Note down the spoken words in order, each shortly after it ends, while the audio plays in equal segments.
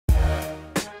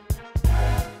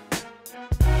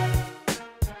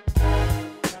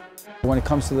When it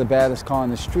comes to the baddest car on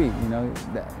the street,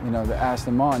 the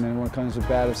Aston Martin, and when it comes to the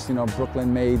baddest,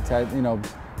 Brooklyn-made,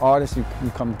 artists, you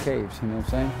come to Caves. You know what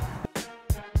I'm saying?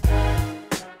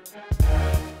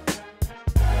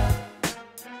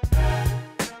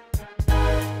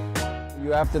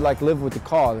 You have to live with the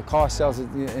car. The car sells it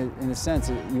in a sense.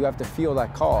 You have to feel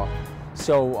that car.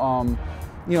 So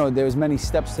there's many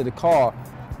steps to the car,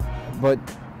 but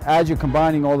as you're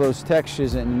combining all those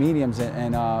textures and mediums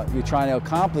and you're trying to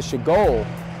accomplish a goal,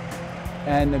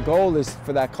 and the goal is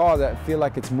for that car to feel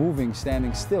like it's moving,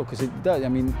 standing still, because it does. I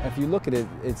mean, if you look at it,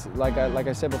 it's like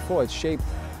I said before, it's shaped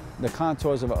the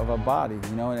contours of a body,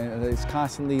 and it's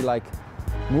constantly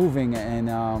moving, and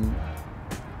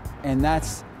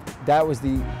that was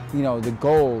the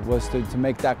goal was to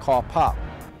make that car pop.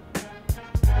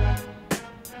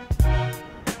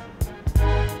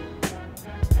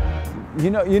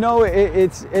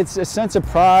 It's a sense of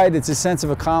pride. It's a sense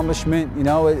of accomplishment.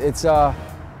 It's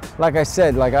like I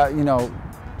said, the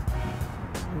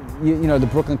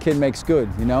Brooklyn kid makes good.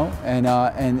 And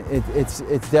it's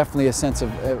definitely a sense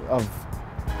of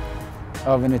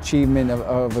an achievement,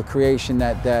 of a creation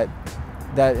that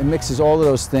it mixes all of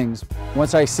those things.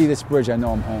 Once I see this bridge, I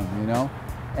know I'm home.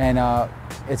 And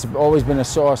it's always been a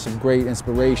source of great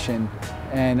inspiration,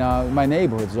 and my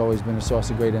neighborhood has always been a source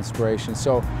of great inspiration.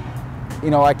 So.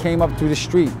 I came up through the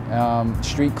street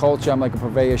culture. I'm like a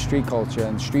purveyor of street culture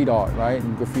and street art, right,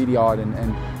 and graffiti art,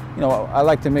 and I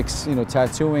like to mix,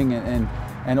 tattooing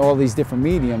and all these different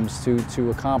mediums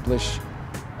to accomplish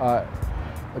a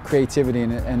creativity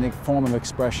and a form of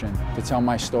expression to tell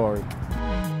my story.